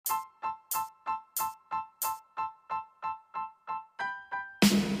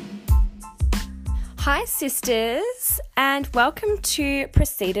Hi sisters, and welcome to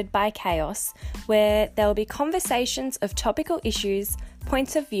Preceded by Chaos, where there will be conversations of topical issues,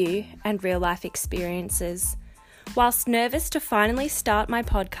 points of view, and real life experiences. Whilst nervous to finally start my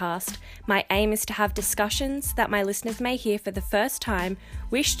podcast, my aim is to have discussions that my listeners may hear for the first time,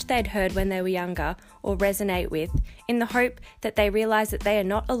 wished they'd heard when they were younger, or resonate with, in the hope that they realise that they are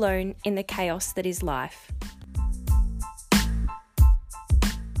not alone in the chaos that is life.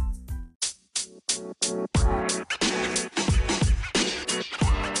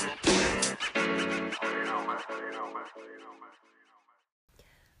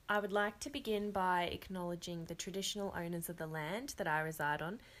 I would like to begin by acknowledging the traditional owners of the land that I reside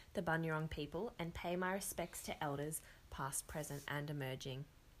on, the Bunurong people, and pay my respects to elders past, present and emerging.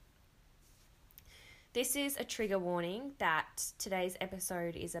 This is a trigger warning that today's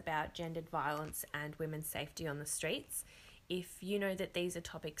episode is about gendered violence and women's safety on the streets. If you know that these are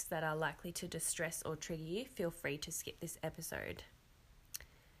topics that are likely to distress or trigger you, feel free to skip this episode.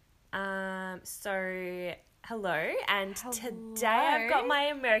 Hello, and today I've got my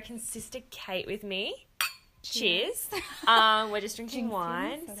American sister Kate with me. Cheers. We're just drinking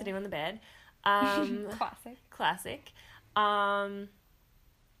wine, sitting on the bed. Classic. I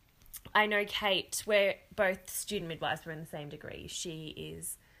know Kate, we're both student midwives, we're in the same degree. She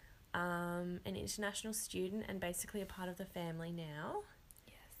is an international student and basically a part of the family now.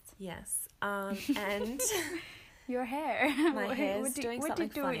 Yes. And your hair. My hair's doing something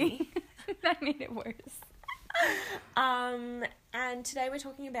funny. That made it worse. And today we're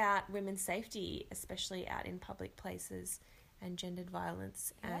talking about women's safety, especially out in public places, and gendered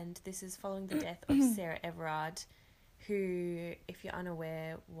violence. Yep. And this is following the death of Sarah Everard, who, if you're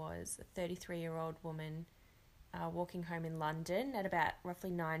unaware, was a 33-year-old woman walking home in London at about roughly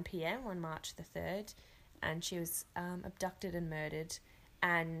 9 p.m. on March the 3rd. And she was abducted and murdered.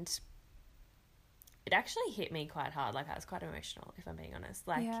 And it actually hit me quite hard. Like, I was quite emotional, if I'm being honest.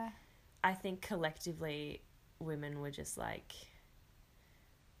 Like, yeah. I think collectively women were just like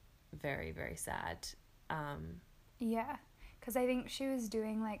very, very sad. Yeah, because I think she was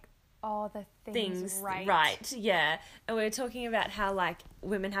doing like all the things right. Right, yeah. And we were talking about how like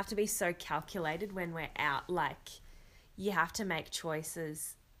women have to be so calculated when we're out. Like, you have to make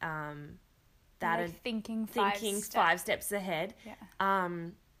choices that like are thinking 5 steps ahead. Yeah.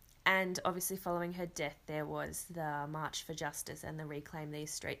 And obviously following her death, there was the March for Justice and the Reclaim These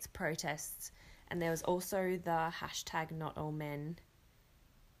Streets protests. And there was also the hashtag Not All Men,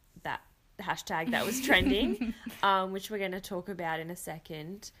 that hashtag that was trending, which we're going to talk about in a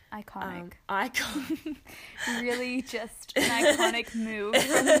second. Iconic. Really just an iconic move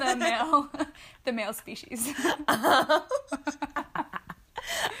from the male species.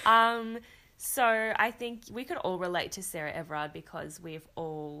 So I think we could all relate to Sarah Everard because we've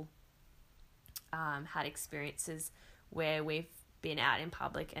all had experiences where we've been out in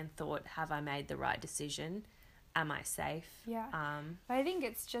public and thought, have I made the right decision? Am I safe? Yeah. But I think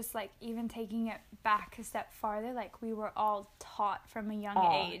it's just like even taking it back a step farther, like we were all taught from a young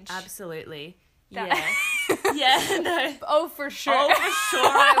age. Absolutely. Yeah. Yeah, no. Oh, for sure.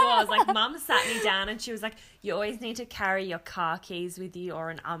 I was. Like, Mum sat me down and she was like, you always need to carry your car keys with you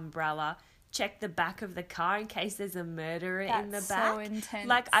or an umbrella. Check the back of the car in case there's a murderer in the back. That's so intense.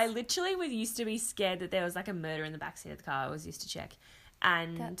 Like, I literally used to be scared that there was like a murderer in the backseat of the car. I always used to check.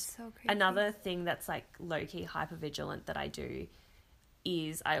 And that's so crazy. Another thing that's like low-key hypervigilant that I do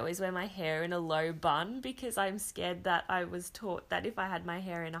is I always wear my hair in a low bun because I'm scared that I was taught that if I had my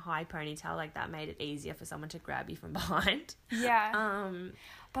hair in a high ponytail, like that made it easier for someone to grab you from behind. Yeah.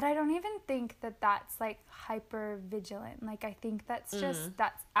 But I don't even think that that's like hyper vigilant. Like, I think that's just,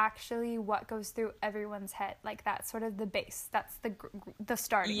 that's actually what goes through everyone's head. Like, that's sort of the base. That's the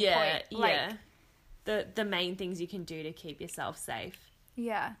starting point. Yeah. The main things you can do to keep yourself safe.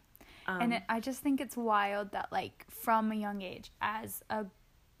 Yeah. And I just think it's wild that like from a young age as a,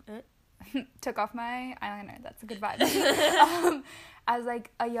 took off my eyeliner. That's a good vibe. As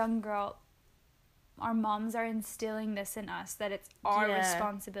like a young girl, our moms are instilling this in us, that it's our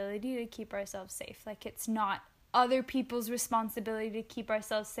responsibility to keep ourselves safe. Like, it's not other people's responsibility to keep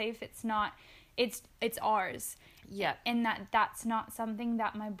ourselves safe. It's not, it's ours. Yeah. And that's not something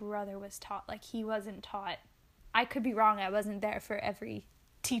that my brother was taught. Like, he wasn't taught. I could be wrong. I wasn't there for every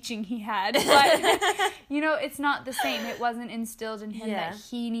teaching he had. But, you know, it's not the same. It wasn't instilled in him that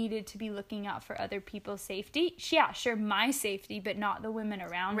he needed to be looking out for other people's safety. Yeah, sure, my safety, but not the women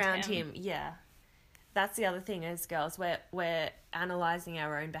around him. Yeah. That's the other thing as girls, we're analysing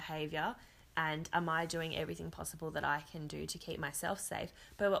our own behaviour and am I doing everything possible that I can do to keep myself safe?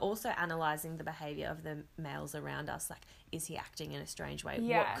 But we're also analysing the behaviour of the males around us. Like, is he acting in a strange way?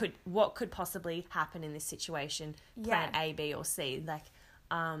 Yeah. What could possibly happen in this situation? Plan A, B, or C.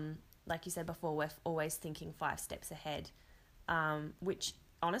 Like you said before, we're always thinking 5 steps ahead, which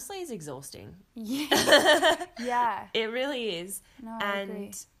honestly is exhausting. Yeah. Yeah. It really is. No, I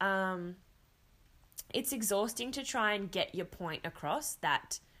agree. It's exhausting to try and get your point across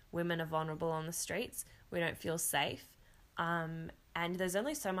that women are vulnerable on the streets. We don't feel safe. And there's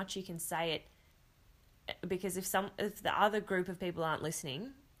only so much you can say it, because if the other group of people aren't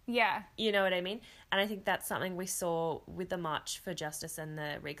listening, yeah, you know what I mean? And I think that's something we saw with the March for Justice and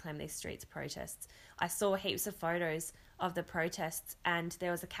the Reclaim These Streets protests. I saw heaps of photos of the protests, and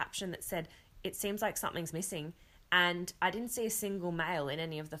there was a caption that said, "It seems like something's missing." And I didn't see a single male in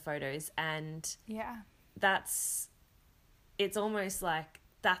any of the photos. And yeah, it's almost like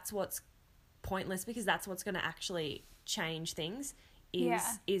that's what's pointless, because that's what's going to actually change things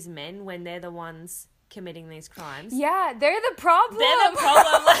is men, when they're the ones committing these crimes. Yeah, they're the problem. They're the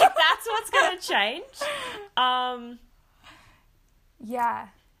problem. Like, that's what's going to change. Yeah.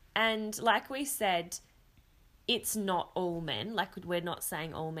 And like we said, it's not all men. Like, we're not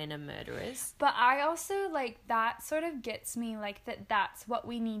saying all men are murderers. But I also, like, that sort of gets me, like, that's what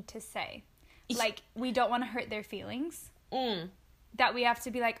we need to say. Like, we don't want to hurt their feelings. That we have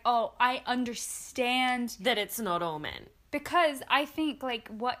to be like, oh, I understand that it's not all men. Because I think, like,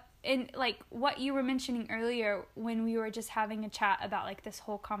 what you were mentioning earlier when we were just having a chat about, like, this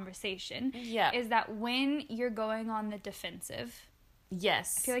whole conversation, is that when you're going on the defensive,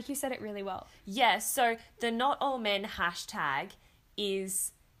 yes, I feel like you said it really well. Yes, so the not all men hashtag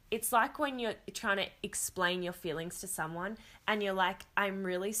is, it's like when you're trying to explain your feelings to someone and you're like, I'm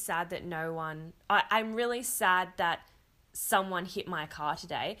really sad that I'm really sad that someone hit my car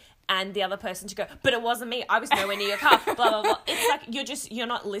today, and the other person to go, but it wasn't me, I was nowhere near your car, blah, blah, blah. It's like you're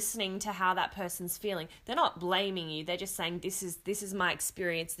not listening to how that person's feeling. They're not blaming you. They're just saying, this is my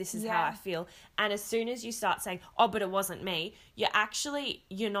experience, this is how I feel. And as soon as you start saying, oh, but it wasn't me,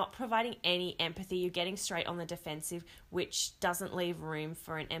 you're not providing any empathy. You're getting straight on the defensive, which doesn't leave room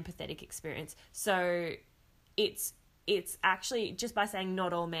for an empathetic experience. So it's actually, just by saying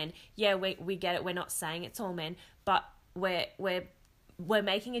not all men, we get it, we're not saying it's all men, but we're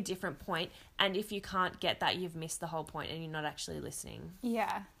making a different point, and if you can't get that, you've missed the whole point and you're not actually listening.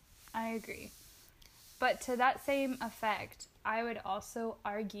 Yeah, I agree. But to that same effect, I would also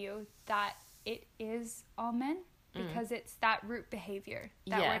argue that it is all men, because it's that root behavior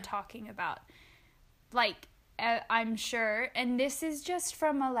that we're talking about. Like, I'm sure, and this is just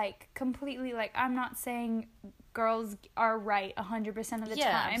from a, like, completely, like, I'm not saying girls are right 100% of the time.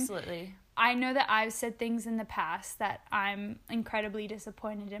 Yeah, absolutely. I know that I've said things in the past that I'm incredibly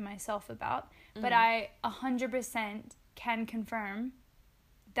disappointed in myself about, but I 100% can confirm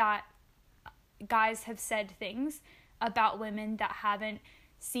that guys have said things about women that haven't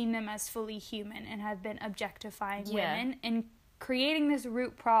seen them as fully human and have been objectifying women and creating this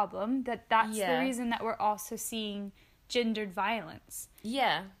root problem that's the reason that we're also seeing gendered violence.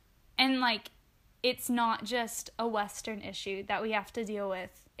 Yeah. And, like, it's not just a Western issue that we have to deal with.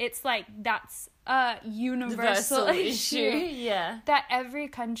 It's like, that's a universal issue. Yeah. That every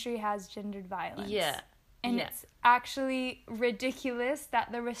country has gendered violence. Yeah. And it's actually ridiculous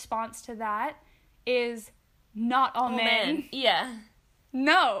that the response to that is not all men. Yeah.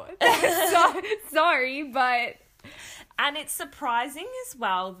 No. Sorry, but... And it's surprising as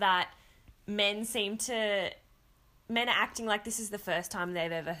well that men are acting like this is the first time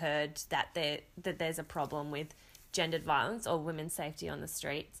they've ever heard that there's a problem with gendered violence or women's safety on the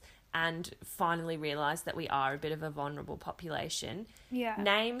streets, and finally realise that we are a bit of a vulnerable population. Yeah.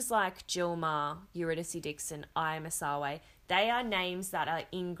 Names like Jill Meagher, Eurydice Dixon, Aya Masawe, they are names that are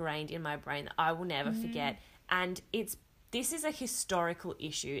ingrained in my brain that I will never forget. And this is a historical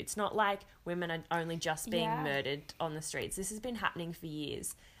issue. It's not like women are only just being murdered on the streets. This has been happening for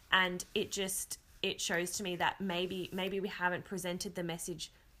years. And it shows to me that maybe we haven't presented the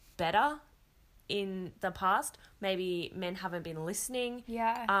message better in the past. Maybe men haven't been listening.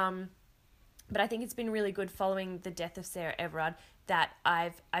 Yeah. But I think it's been really good following the death of Sarah Everard that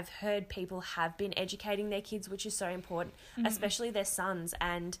I've heard people have been educating their kids, which is so important, especially their sons.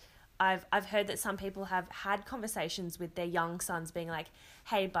 And I've heard that some people have had conversations with their young sons being like,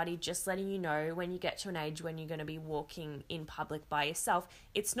 hey, buddy, just letting you know, when you get to an age when you're going to be walking in public by yourself,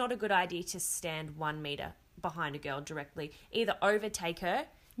 it's not a good idea to stand 1 meter behind a girl directly. Either overtake her,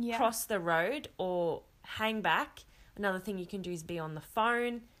 cross the road, or hang back. Another thing you can do is be on the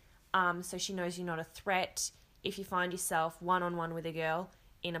phone, so she knows you're not a threat. If you find yourself one-on-one with a girl,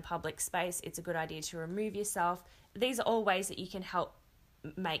 in a public space, it's a good idea to remove yourself. These are all ways that you can help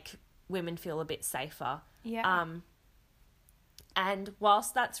make women feel a bit safer. Yeah. And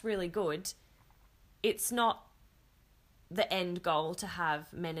whilst that's really good, it's not the end goal to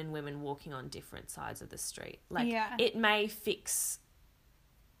have men and women walking on different sides of the street. Like, it may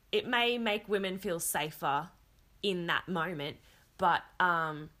make women feel safer in that moment, but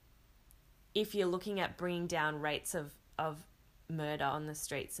if you're looking at bringing down rates of murder on the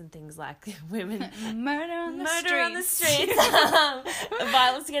streets and things like women... murder on the streets.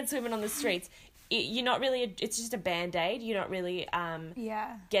 Violence against women on the streets. You're not really... It's just a Band-Aid. You're not really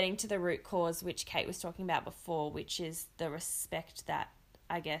getting to the root cause, which Kate was talking about before, which is the respect that,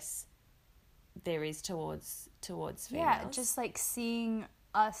 I guess, there is towards females. Yeah, just, like, seeing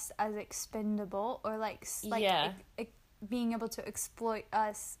us as expendable, or, like being able to exploit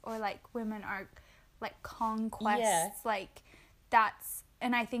us, or, like, women are, like, conquests, like, that's...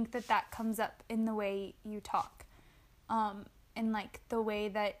 And I think that comes up in the way you talk. And, like, the way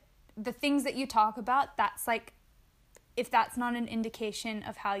that... The things that you talk about, that's, like... If that's not an indication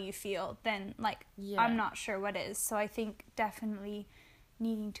of how you feel, then, like, I'm not sure what is. So I think definitely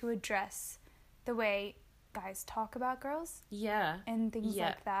needing to address the way guys talk about girls. Yeah. And things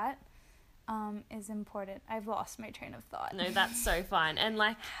like that is important. I've lost my train of thought. No, that's so fine. And,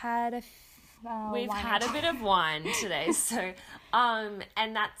 like... We've wine. had a bit of wine today, so... and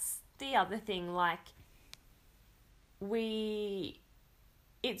that's the other thing, like...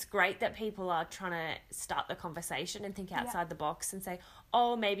 It's great that people are trying to start the conversation and think outside the box and say,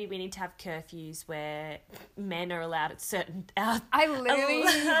 oh, maybe we need to have curfews where men are allowed at certain... I literally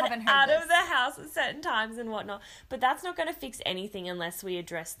haven't heard out of the house at certain times and whatnot. But that's not going to fix anything unless we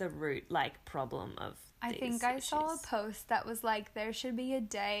address the root, like, problem of I think I saw a post that was like, there should be a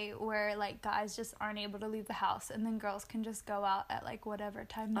day where, like, guys just aren't able to leave the house and then girls can just go out at, like, whatever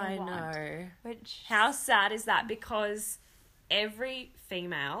time they want. I know. Which... How sad is that? Because... Every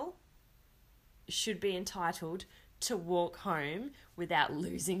female should be entitled to walk home without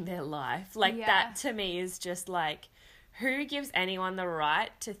losing their life. Like, that to me is just like, who gives anyone the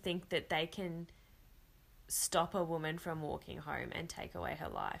right to think that they can stop a woman from walking home and take away her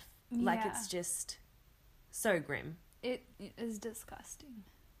life? Yeah. Like, it's just so grim. It is disgusting.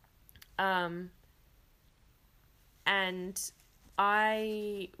 And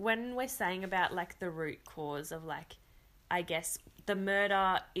when we're saying about, like, the root cause of, like, I guess the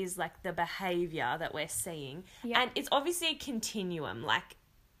murder is, like, the behaviour that we're seeing. Yeah. And it's obviously a continuum. Like,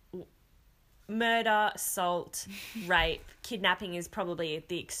 murder, assault, rape, kidnapping is probably at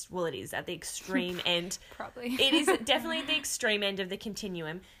the... it is at the extreme end. Probably. It is definitely the extreme end of the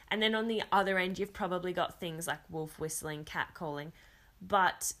continuum. And then on the other end, you've probably got things like wolf whistling, catcalling.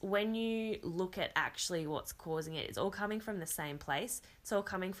 But when you look at actually what's causing it, it's all coming from the same place. It's all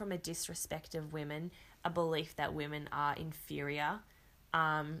coming from a disrespect of women, a belief that women are inferior,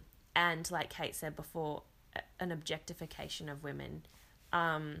 and, like Kate said before, an objectification of women.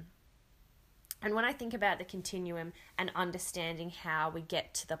 And when I think about the continuum and understanding how we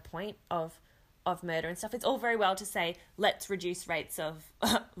get to the point of murder and stuff, it's all very well to say, let's reduce rates of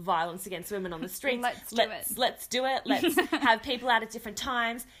violence against women on the streets. Let's do it. Let's have people out at different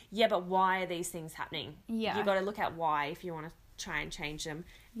times. Yeah, but why are these things happening? Yeah. You've got to look at why if you want to try and change them.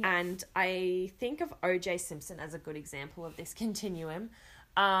 Yeah. And I think of O.J. Simpson as a good example of this continuum.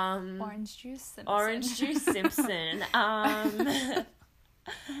 Orange Juice Simpson.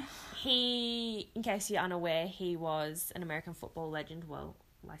 He, in case you're unaware, he was an American football legend. Well,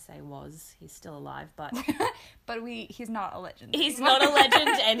 I say was, he's still alive, but... but he's not a legend. He's not a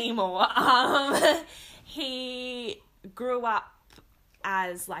legend anymore. He grew up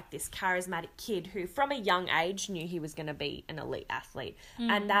as, like, this charismatic kid who from a young age knew he was going to be an elite athlete.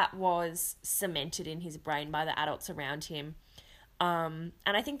 And that was cemented in his brain by the adults around him. And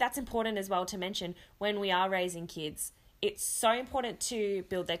I think that's important as well to mention when we are raising kids. It's so important to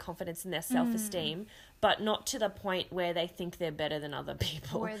build their confidence and their self-esteem, but not to the point where they think they're better than other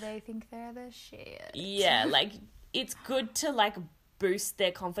people. Where they think they're the shit. Yeah, like, it's good to, like, boost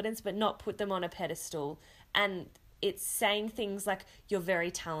their confidence, but not put them on a pedestal. And it's saying things like, you're very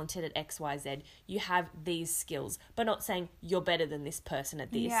talented at XYZ, you have these skills, but not saying you're better than this person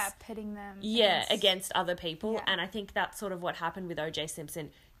at this. Yeah, pitting them. Yeah, against other people. Yeah. And I think that's sort of what happened with O.J. Simpson.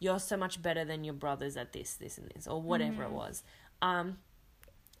 You're so much better than your brothers at this, and this, or whatever it was.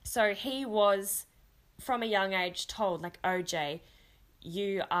 So he was, from a young age, told, like, O.J.,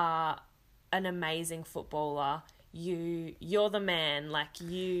 you are an amazing footballer. You're the man. Like,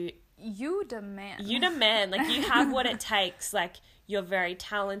 You the man. Like, you have what it takes. Like, you're very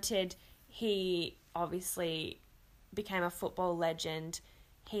talented. He obviously became a football legend.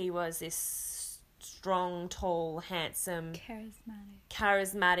 he was this strong, tall, handsome,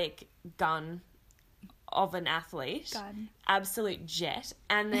 charismatic gun of an athlete. Gun. Absolute jet.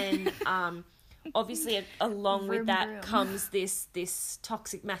 And then obviously along with that comes this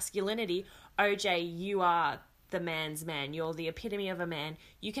toxic masculinity. OJ, you are the man's man. You're the epitome of a man.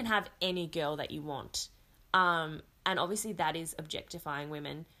 You can have any girl that you want. And obviously that is objectifying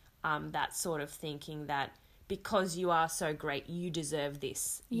women. That sort of thinking that because you are so great, you deserve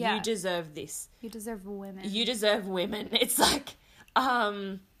this. Yeah. You deserve this. You deserve women. You deserve women. It's like,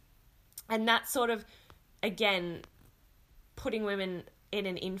 and that sort of, again, putting women in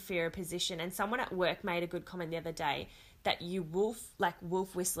an inferior position. And someone at work made a good comment the other day that you wolf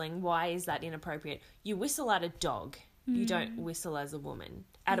whistling. Why is that inappropriate? You whistle at a dog. You don't whistle as a woman,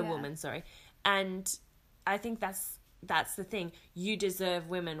 a woman, sorry. And I think that's the thing. You deserve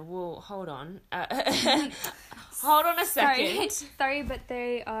women. Well, hold on. Hold on a second. Sorry, but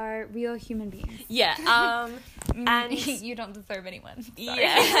they are real human beings. Yeah. And you don't deserve anyone. Sorry.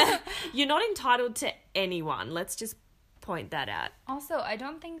 Yeah. You're not entitled to anyone. Let's just point that out. Also, I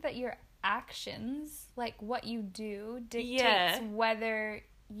don't think that your actions, like what you do, dictates whether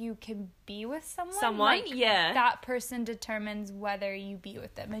you can be with someone. Like, that person determines whether you be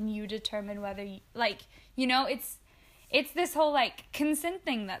with them, and you determine whether you, like, you know, it's this whole, like, consent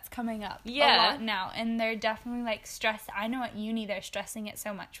thing that's coming up a lot now, and they're definitely, like, I know at uni they're stressing it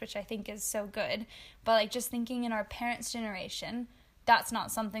so much, which I think is so good, but, like, just thinking in our parents' generation, that's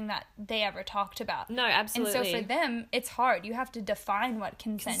not something that they ever talked about. No, absolutely. And so for them, it's hard. You have to define what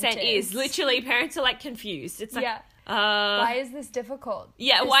consent is. Literally, parents are, like, confused. It's like, why is this difficult?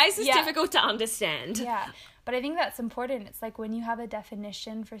 Yeah, why is this difficult to understand? Yeah, but I think that's important. It's like when you have a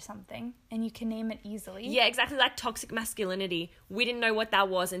definition for something and you can name it easily. Yeah, exactly, like toxic masculinity. We didn't know what that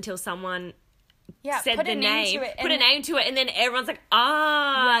was until someone said put the a name to it. Put a name to it, and then everyone's like,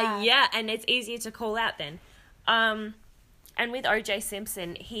 and it's easier to call out then. And with O.J.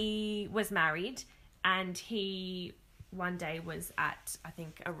 Simpson, he was married, and he one day was at, I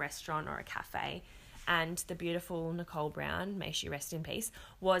think, a restaurant or a cafe, and the beautiful Nicole Brown, may she rest in peace,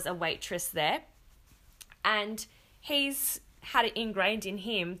 was a waitress there. And he's had it ingrained in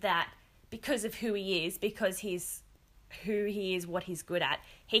him that because of who he is, because he's who he is, what he's good at,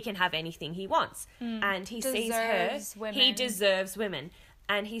 he can have anything he wants. And he sees her. He deserves women.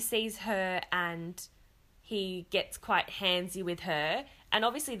 And he sees her and he gets quite handsy with her. And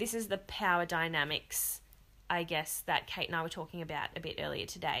obviously this is the power dynamics, I guess, that Kate and I were talking about a bit earlier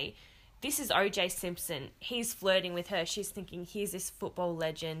today. This is O.J. Simpson. He's flirting with her. She's thinking, here's this football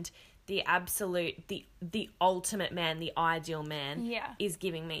legend, the absolute, the ultimate man, the ideal man is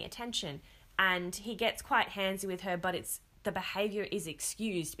giving me attention. And he gets quite handsy with her, but the behaviour is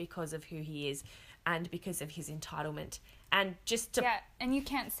excused because of who he is and because of his entitlement. And just to... Yeah, and you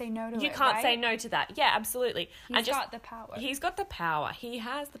can't say no to it, You can't say no to that. Yeah, absolutely. He's got the power. He's got the power. He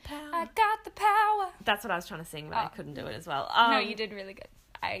has the power. I got the power. That's what I was trying to sing, but I couldn't do it as well. No, you did really good.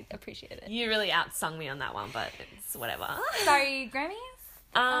 I appreciate it. You really outsung me on that one, but it's whatever. Sorry, Grammys?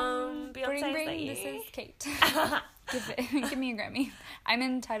 Beyonce, bring, this is Kate. Give me a Grammy. I'm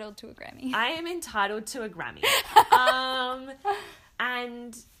entitled to a Grammy. I am entitled to a Grammy.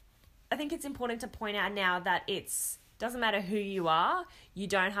 And I think it's important to point out now that doesn't matter who you are, you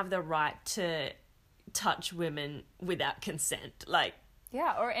don't have the right to touch women without consent. Like,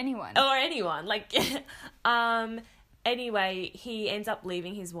 yeah, or anyone. Like, anyway, he ends up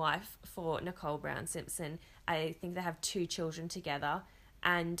leaving his wife for Nicole Brown Simpson. I think they have 2 children together.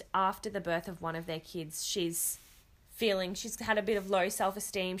 And after the birth of one of their kids, she's had a bit of low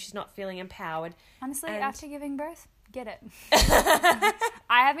self-esteem. She's not feeling empowered. Honestly, after giving birth, get it.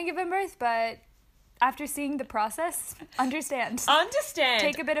 I haven't given birth, but after seeing the process, understand.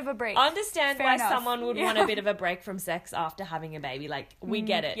 Take a bit of a break. Understand why someone would want a bit of a break from sex after having a baby. Like, we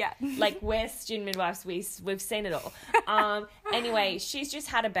get it. Yeah. Like, we're student midwives. We've seen it all. Anyway, she's just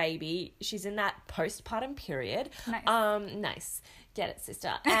had a baby. She's in that postpartum period. Nice. Nice. Get it,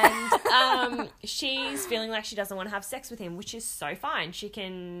 sister. And she's feeling like she doesn't want to have sex with him, which is so fine. She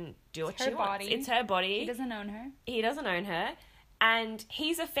can do what she wants. It's her body. He doesn't own her. And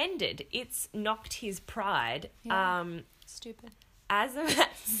he's offended. It's knocked his pride. Yeah. Stupid.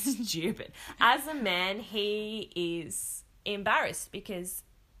 Stupid. As a man, he is embarrassed because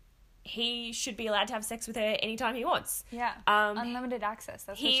he should be allowed to have sex with her anytime he wants. Yeah. Unlimited access.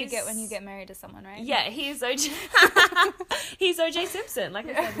 That's what you get when you get married to someone, right? Yeah, he's O.J. He's O.J. Simpson. Like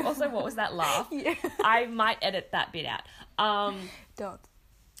I said, also, what was that laugh? Yeah. I might edit that bit out. Don't.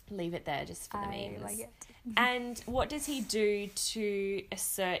 leave it there just for the memes. I like it. And what does he do to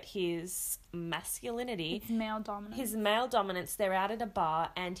assert his masculinity? His male dominance. His male dominance. They're out at a bar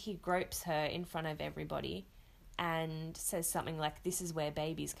and he gropes her in front of everybody and says something like, "This is where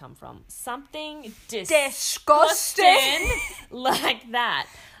babies come from." Something disgusting like that.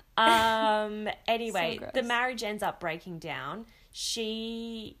 Anyway, So gross. the marriage ends up breaking down.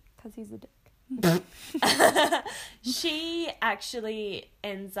 Because he's a dick. She actually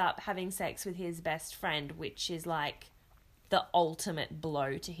ends up having sex with his best friend, which is like the ultimate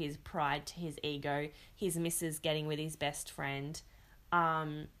blow to his pride, to his ego. His missus getting with his best friend.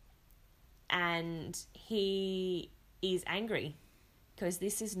 And he is angry because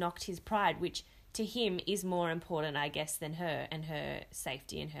this has knocked his pride, which to him is more important, I guess, than her and her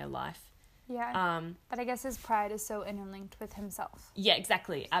safety in her life. Yeah. But I guess his pride is so interlinked with himself. Yeah,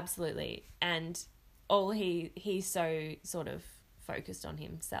 exactly. Absolutely. And he's so sort of focused on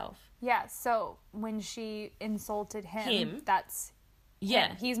himself. Yeah, so when she insulted him. That's yeah.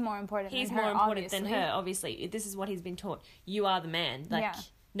 him. He's more important He's than her, more important obviously. than her, obviously. This is what he's been taught. You are the man. Like, Yeah.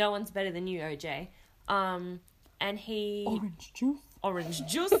 no one's better than you, OJ. And he... Orange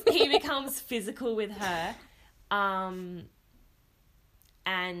juice. He becomes physical with her.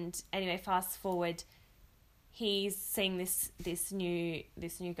 And anyway, fast forward, he's seeing this new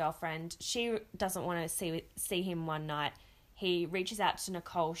girlfriend. She doesn't want to see him one night. He reaches out to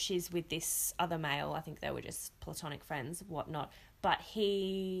Nicole. She's with this other male. I think they were just platonic friends, whatnot. But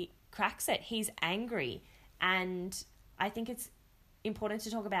he cracks it. He's angry. And I think it's important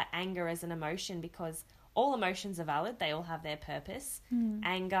to talk about anger as an emotion because all emotions are valid. They all have their purpose.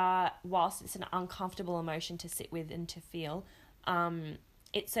 Anger, whilst it's an uncomfortable emotion to sit with and to feel,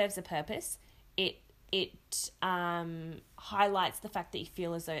 it serves a purpose. It highlights the fact that you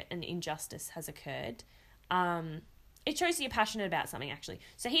feel as though an injustice has occurred. It shows you're passionate about something, actually.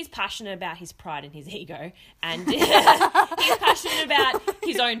 So he's passionate about his pride and his ego, and he's passionate about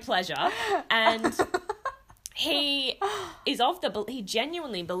his own pleasure, and he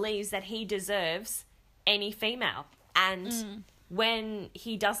genuinely believes that he deserves any female, and when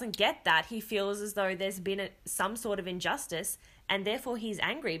he doesn't get that, he feels as though there's been some sort of injustice, and therefore he's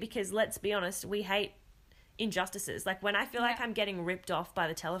angry because, let's be honest, we hate injustices. Like, when I feel like I'm getting ripped off by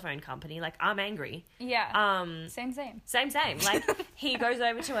the telephone company, like, I'm angry. Yeah. Same. Same. Like, he goes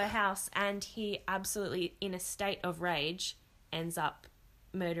over to her house and he absolutely, in a state of rage, ends up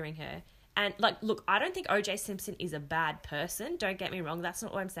murdering her. And, like, look, I don't think O.J. Simpson is a bad person. Don't get me wrong. That's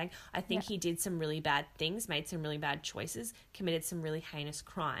not what I'm saying. I think he did some really bad things, made some really bad choices, committed some really heinous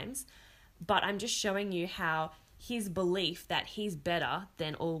crimes. But I'm just showing you how his belief that he's better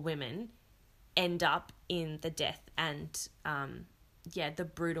than all women end up in the death and, the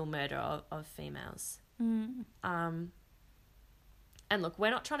brutal murder of females. And look,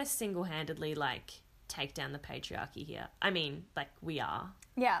 we're not trying to single-handedly, like, take down the patriarchy here. I mean, like, we are.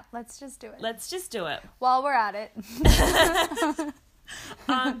 Yeah, let's just do it. While we're at it.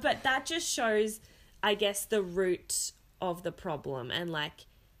 But that just shows, I guess, the root of the problem and, like,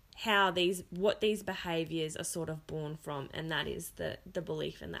 what these behaviours are sort of born from, and that is the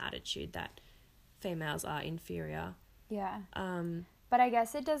belief and the attitude that females are inferior. Yeah. But I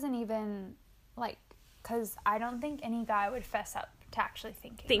guess it doesn't even, like, because I don't think any guy would fess up to actually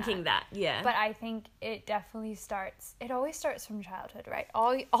thinking that. Yeah. But I think it definitely always starts from childhood, right?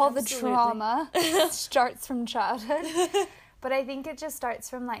 All the trauma starts from childhood. But I think it just starts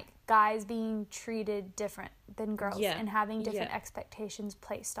from, like, guys being treated different than girls and having different expectations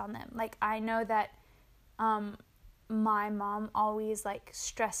placed on them. Like, I know that my mom always, like,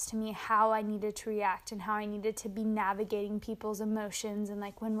 stressed to me how I needed to react and how I needed to be navigating people's emotions. And,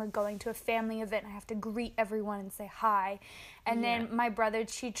 like, when we're going to a family event, I have to greet everyone and say hi. And then my brother,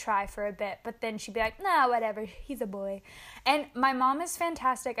 she'd try for a bit, but then she'd be like, nah, whatever, he's a boy. And my mom is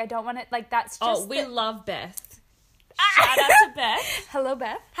fantastic. I don't want to, like, that's just... Oh, we love Beth. Shout out to Beth. Hello,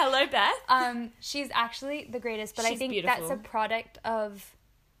 Beth. Hello, Beth. She's actually the greatest, but She's I think beautiful. that's a product of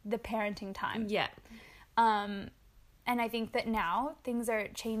the parenting time. Yeah. And I think that now things are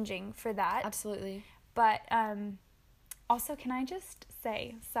changing for that. Absolutely. But also, can I just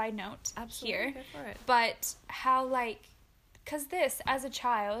say, side note here, go for it. But how, like, because this, as a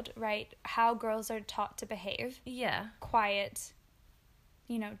child, right, how girls are taught to behave. Yeah. Quiet,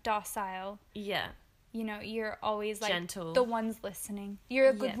 docile. Yeah. You're always, like, gentle. the ones listening.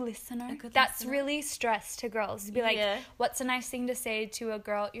 You're a good listener. That's really stress to girls. To be like, what's a nice thing to say to a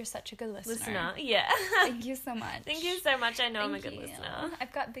girl? You're such a good listener. Yeah. Thank you so much. Thank you so much. I know I'm a good listener.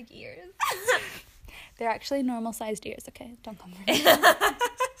 I've got big ears. They're actually normal-sized ears, okay? Don't come for me.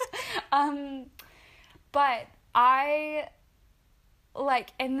 But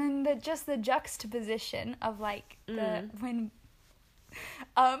like, and then the juxtaposition of, like, when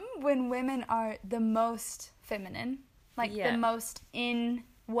women are the most feminine, like, the most in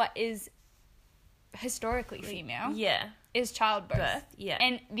what is historically female, is childbirth.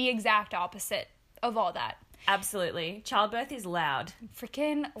 And the exact opposite of all that. Absolutely. Childbirth is loud.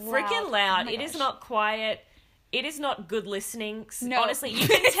 Freaking loud. Oh it is not quiet. It is not good listening. No. Honestly, you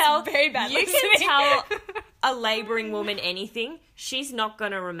can tell. Very bad listening. You can tell a labouring woman anything. She's not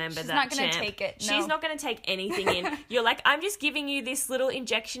going to remember that. She's not going to take it. No. She's not going to take anything in. You're like, I'm just giving you this little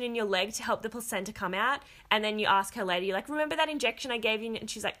injection in your leg to help the placenta come out. And then you ask her later, you're like, remember that injection I gave you? And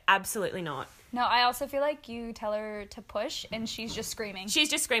she's like, absolutely not. No, I also feel like you tell her to push and she's just screaming. She's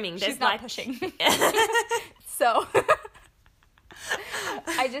just screaming. She's not pushing. So,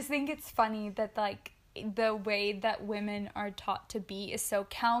 I just think it's funny that, like, the way that women are taught to be is so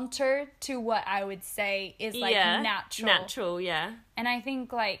counter to what I would say is, like, natural. Natural, yeah. And I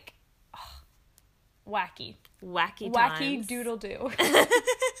think, like, wacky. Wacky times. Wacky doodle-doo,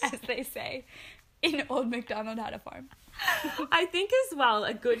 as they say, in Old MacDonald Had a Farm. I think as well,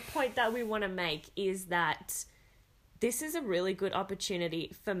 a good point that we want to make is that this is a really good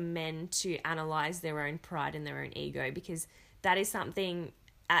opportunity for men to analyse their own pride and their own ego, because that is something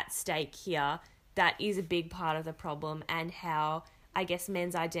at stake here that is a big part of the problem, and how, I guess,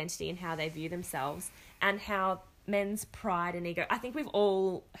 men's identity and how they view themselves, and how men's pride and ego. I think we've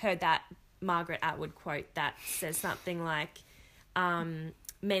all heard that Margaret Atwood quote that says something like,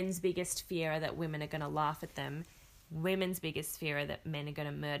 men's biggest fear are that women are going to laugh at them. Women's biggest fear are that men are going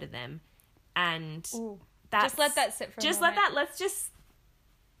to murder them. And just let that sit for a moment. Just let that, let's just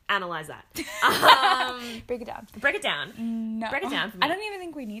analyse that. Break it down. Break it down. No. Break it down for me. I don't even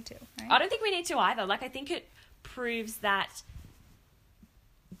think we need to. Right? I don't think we need to either. Like, I think it proves that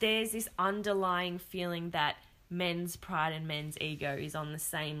there's this underlying feeling that men's pride and men's ego is on the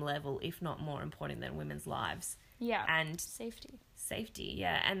same level, if not more important than women's lives. Yeah. And Safety,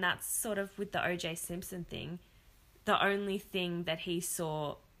 yeah. And that's sort of with the O.J. Simpson thing. The only thing that he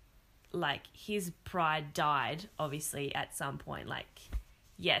saw, like, his pride died, obviously, at some point. Like,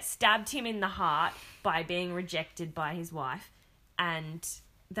 stabbed him in the heart by being rejected by his wife. And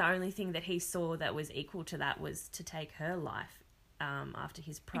the only thing that he saw that was equal to that was to take her life after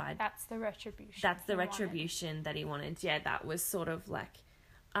his pride. That's the retribution. That's the retribution that he wanted. Yeah, that was sort of like...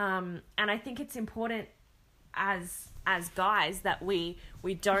 and I think it's important as guys that we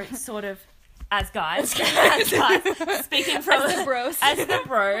don't sort of... As guys, speaking from as the bros,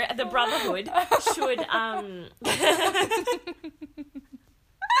 the brotherhood should.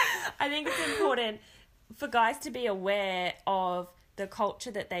 I think it's important for guys to be aware of the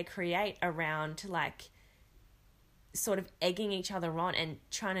culture that they create around, like, sort of egging each other on and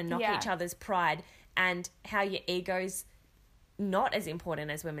trying to knock each other's pride, and how your ego's not as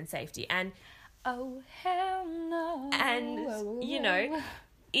important as women's safety. And oh hell no! And you know.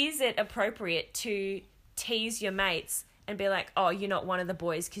 Is it appropriate to tease your mates and be like, oh, you're not one of the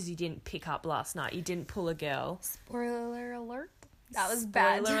boys because you didn't pick up last night, you didn't pull a girl? Spoiler alert. That was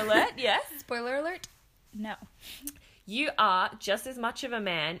bad. Spoiler alert, yes. Spoiler alert, no. You are just as much of a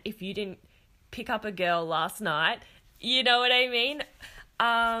man if you didn't pick up a girl last night. You know what I mean?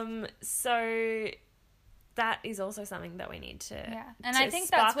 So... that is also something that we need to and I think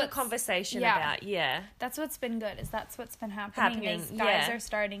that's what conversation about. That's what's been good. That's what's been happening. Is guys are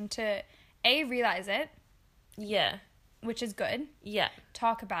starting to realize it. Yeah. Which is good. Yeah.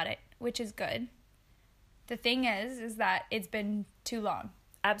 Talk about it, which is good. The thing is that it's been too long.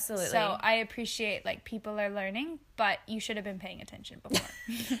 Absolutely. So I appreciate, like, people are learning, but you should have been paying attention before.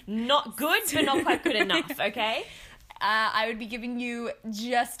 Not good, but not quite good enough. Okay. I would be giving you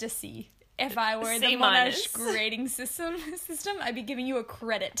just a C. If I were the Monash grading system, I'd be giving you a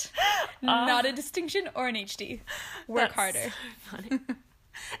credit, not a distinction or an HD. Work harder. So funny.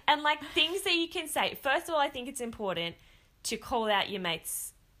 And, like, things that you can say. First of all, I think it's important to call out your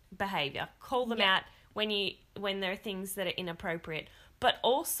mate's behaviour. Call them out when there are things that are inappropriate. But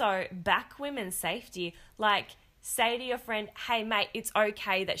also back women's safety. Like, say to your friend, hey, mate, it's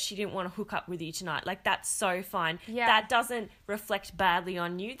okay that she didn't want to hook up with you tonight. Like, that's so fine. Yeah. That doesn't reflect badly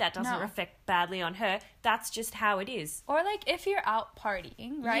on you. That doesn't reflect badly on her. That's just how it is. Or, like, if you're out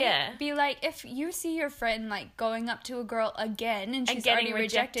partying, right? Yeah. Be like, if you see your friend, like, going up to a girl again and she's already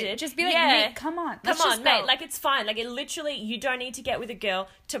rejected, just be like, mate, come on. Come on, mate. Like, it's fine. Like, it literally, you don't need to get with a girl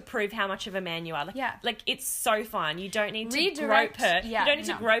to prove how much of a man you are. Like, like, it's so fine. You don't need to grope her. Yeah, you don't need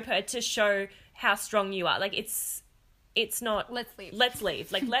to grope her to show how strong you are. Like, it's not... Let's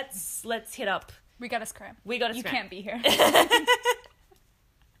leave. Like, let's hit up. We gotta scram. You can't be here.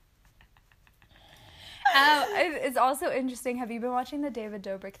 It's also interesting. Have you been watching the David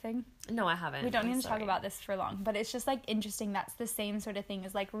Dobrik thing? No, I haven't. We don't need to talk about this for long, but it's just like interesting. That's the same sort of thing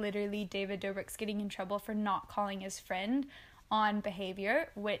as like literally David Dobrik's getting in trouble for not calling his friend on behavior,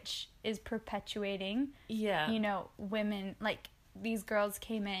 which is perpetuating. Yeah. You know, women, like these girls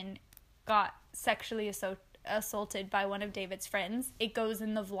came in, got sexually assaulted by one of David's friends. It goes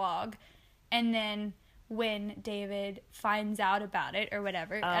in the vlog, and then when David finds out about it or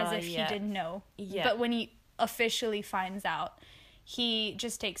whatever, as if he didn't know. Yeah. But when he officially finds out, he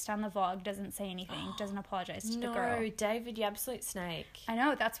just takes down the vlog, doesn't say anything, doesn't apologize to the girl. No, David, you absolute snake. I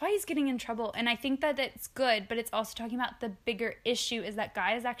know, that's why he's getting in trouble. And I think that it's good, but it's also talking about the bigger issue is that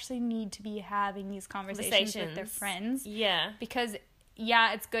guys actually need to be having these conversations with their friends. Yeah. Because,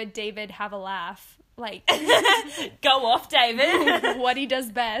 yeah, it's good, David, have a laugh. Like, go off, David. What he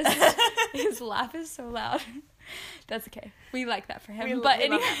does best. His laugh is so loud. That's okay. We like that for him.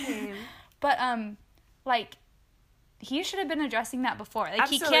 But like, he should have been addressing that before. Like,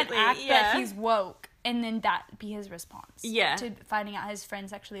 he can't act that he's woke and then that be his response. Yeah. To finding out his friend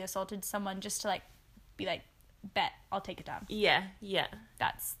sexually assaulted someone just to like be like, bet I'll take it down. Yeah. Yeah.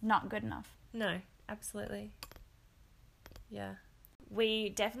 That's not good enough. No, absolutely. Yeah. We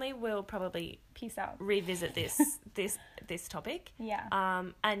definitely will probably peace out revisit this topic. Yeah.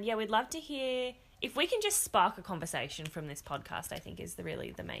 And yeah, we'd love to hear if we can just spark a conversation from this podcast. I think is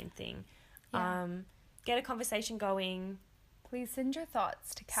really the main thing. Yeah. Get a conversation going. Please send your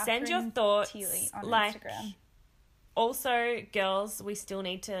thoughts to Catherine Thiele on Instagram. Also, girls, we still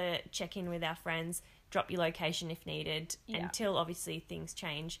need to check in with our friends. Drop your location if needed until obviously things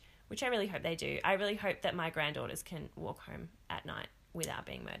change, which I really hope they do. I really hope that my granddaughters can walk home at night without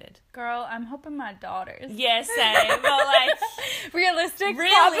being murdered. Girl, I'm hoping my daughters. Yeah, same. Well, like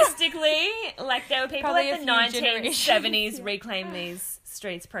realistically, like there were people in the 1970s reclaim these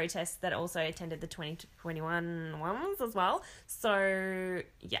streets protests that also attended the 2021 ones as well. So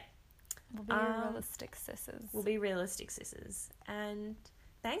yeah, we'll be realistic sisters. We'll be realistic sisters. And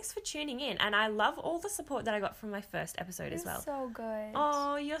thanks for tuning in. And I love all the support that I got from my first episode as well. So good.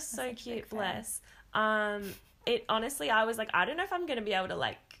 Oh, you're so cute. Bless. It honestly, I was like, I don't know if I'm going to be able to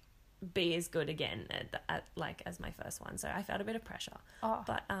like be as good again as my first one. So I felt a bit of pressure. Oh,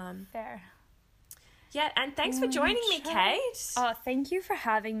 but fair. Yeah, and thanks for joining me, Kate. Oh, thank you for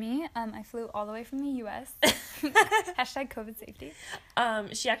having me. I flew all the way from the US. Hashtag COVID safety.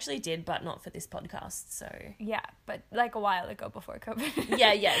 She actually did, but not for this podcast. So yeah, but like a while ago before COVID.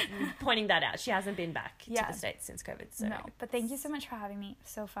 yeah. Pointing that out, she hasn't been back to the States since COVID. So no, but thank you so much for having me.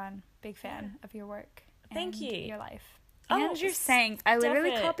 So fun. Big fan of your work. Thank you. Your life. And your sayings. I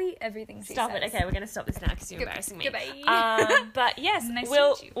literally copy everything she says. Stop it. Okay, we're going to stop this now because you're embarrassing me. Goodbye. But yes, nice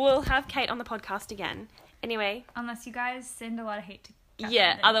we'll have Kate on the podcast again. Anyway. Unless you guys send a lot of hate to Catherine.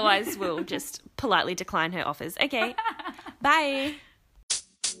 Yeah, otherwise we'll just politely decline her offers. Okay. Bye.